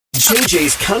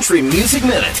JJ's Country Music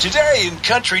Minute. Today in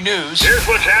country news, here's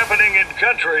what's happening in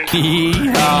country.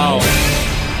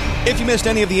 If you missed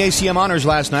any of the ACM Honors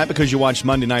last night because you watched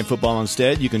Monday Night Football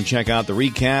instead, you can check out the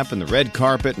recap and the red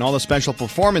carpet and all the special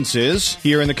performances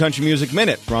here in the Country Music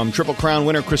Minute. From Triple Crown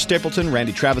winner Chris Stapleton,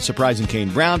 Randy Travis surprising Kane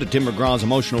Brown, to Tim McGraw's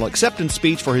emotional acceptance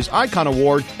speech for his Icon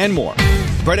Award, and more.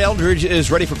 Brett Eldredge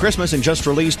is ready for Christmas and just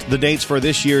released the dates for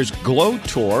this year's Glow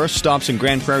Tour. Stops in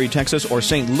Grand Prairie, Texas, or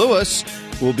St. Louis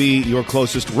will be your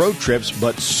closest road trips,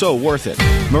 but so worth it.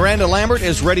 Miranda Lambert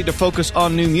is ready to focus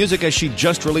on new music as she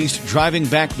just released Driving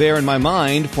Back There in My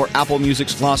Mind for Apple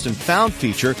Music's Lost and Found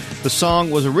feature. The song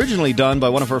was originally done by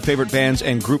one of her favorite bands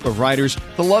and group of writers,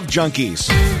 the Love Junkies.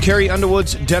 Carrie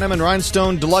Underwood's Denim and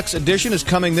Rhinestone Deluxe Edition is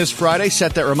coming this Friday.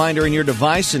 Set that reminder in your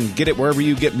device and get it wherever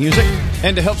you get music.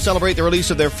 And to help celebrate the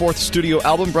release of their fourth studio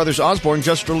album, Brothers Osborne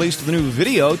just released the new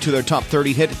video to their top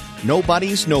 30 hit,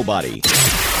 Nobody's Nobody.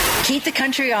 Keep the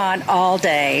country on all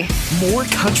day. More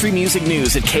country music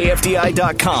news at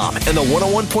KFDI.com and the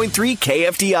 101.3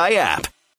 KFDI app.